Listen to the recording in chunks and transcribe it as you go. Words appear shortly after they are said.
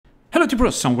Hello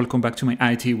T-Pros and welcome back to my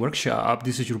IT workshop.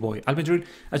 This is your boy Alvendril.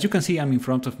 As you can see, I'm in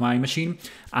front of my machine.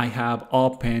 I have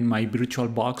opened my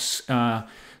VirtualBox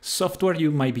software. You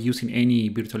might be using any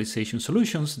virtualization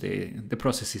solutions. The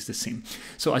process is the same.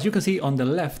 So as you can see on the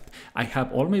left, I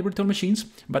have all my virtual machines,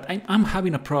 but I'm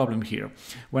having a problem here.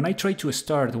 When I try to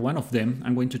start one of them,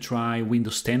 I'm going to try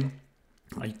Windows 10.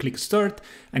 I click start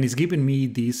and it's giving me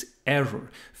this error,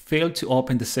 failed to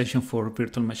open the session for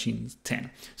virtual machine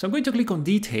 10. So I'm going to click on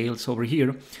details over here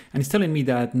and it's telling me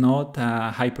that not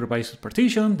hypervisor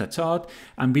partition, that's odd.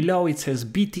 And below it says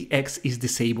BTX is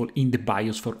disabled in the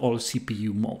BIOS for all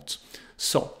CPU modes.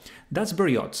 So that's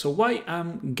very odd. So why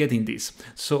I'm getting this?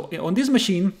 So on this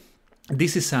machine,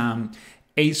 this is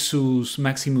Asus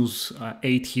Maximus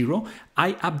Hero.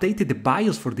 I updated the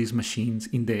BIOS for these machines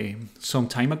some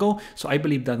time ago, so I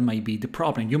believe that might be the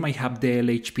problem. You might have the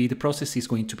LHP, the process is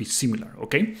going to be similar,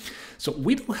 okay? So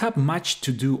we don't have much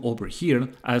to do over here.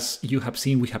 As you have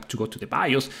seen, we have to go to the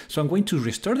BIOS. So I'm going to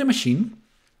restore the machine.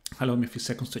 Allow me a few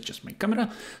seconds to adjust my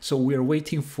camera. So we are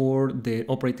waiting for the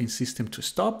operating system to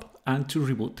stop and to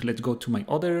reboot. Let's go to my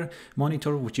other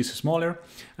monitor, which is smaller.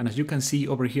 And as you can see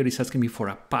over here, it's asking me for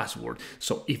a password.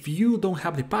 So if you don't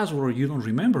have the password or you don't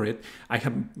remember it, I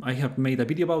have made a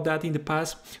video about that in the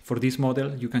past. For this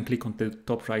model, you can click on the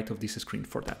top right of this screen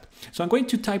for that. So I'm going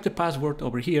to type the password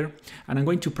over here and I'm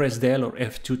going to press the L or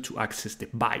F2 to access the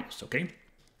BIOS, okay?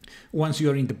 Once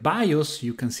you're in the BIOS,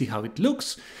 you can see how it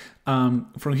looks.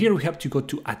 From here, we have to go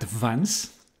to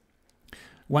Advanced.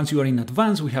 Once you are in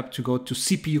Advanced, we have to go to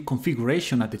CPU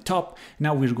configuration at the top.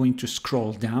 Now we're going to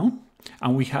scroll down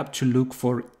and we have to look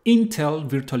for Intel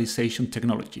virtualization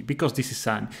technology because this is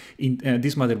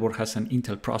this motherboard has an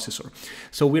Intel processor.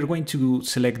 So we're going to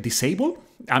select disable.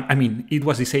 I mean, it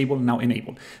was disabled, now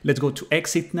enable. Let's go to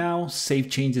exit now, save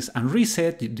changes and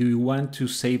reset. Do you want to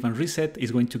save and reset?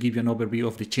 It's going to give you an overview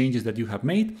of the changes that you have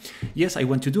made. Yes, I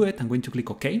want to do it. I'm going to click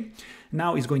OK.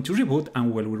 Now it's going to reboot,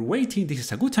 and while we're waiting, this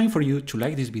is a good time for you to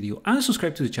like this video and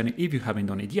subscribe to the channel if you haven't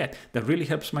done it yet. That really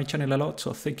helps my channel a lot,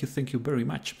 so thank you very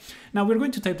much. Now we're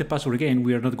going to type the password again.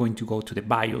 We are not going to go to the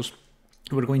BIOS.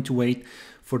 We're going to wait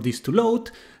for this to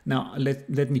load. Now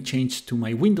let me change to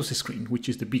my Windows screen, which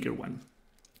is the bigger one.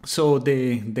 So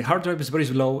the hard drive is very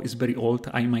slow, it's very old.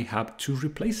 I might have to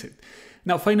replace it.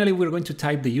 Now finally, we're going to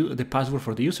type the password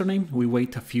for the username. We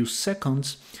wait a few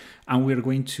seconds and we're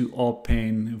going to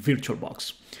open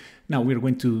VirtualBox. Now we're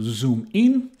going to zoom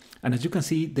in, and as you can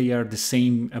see, they are the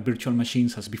same virtual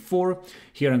machines as before.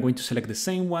 Here I'm going to select the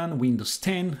same one, Windows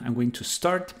 10. I'm going to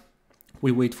start.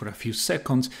 We wait for a few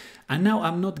seconds, and now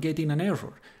I'm not getting an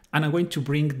error. And I'm going to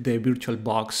bring the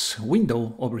VirtualBox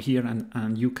window over here,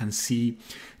 and you can see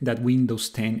that Windows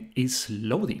 10 is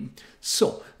loading.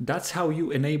 So that's how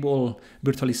you enable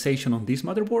virtualization on this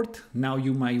motherboard. Now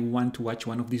you might want to watch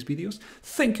one of these videos.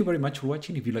 Thank you very much for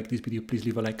watching. If you like this video, please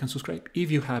leave a like and subscribe.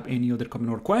 If you have any other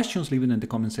comment or questions, leave it in the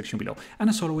comment section below. And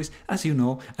as always, as you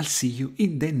know, I'll see you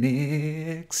in the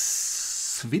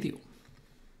next video.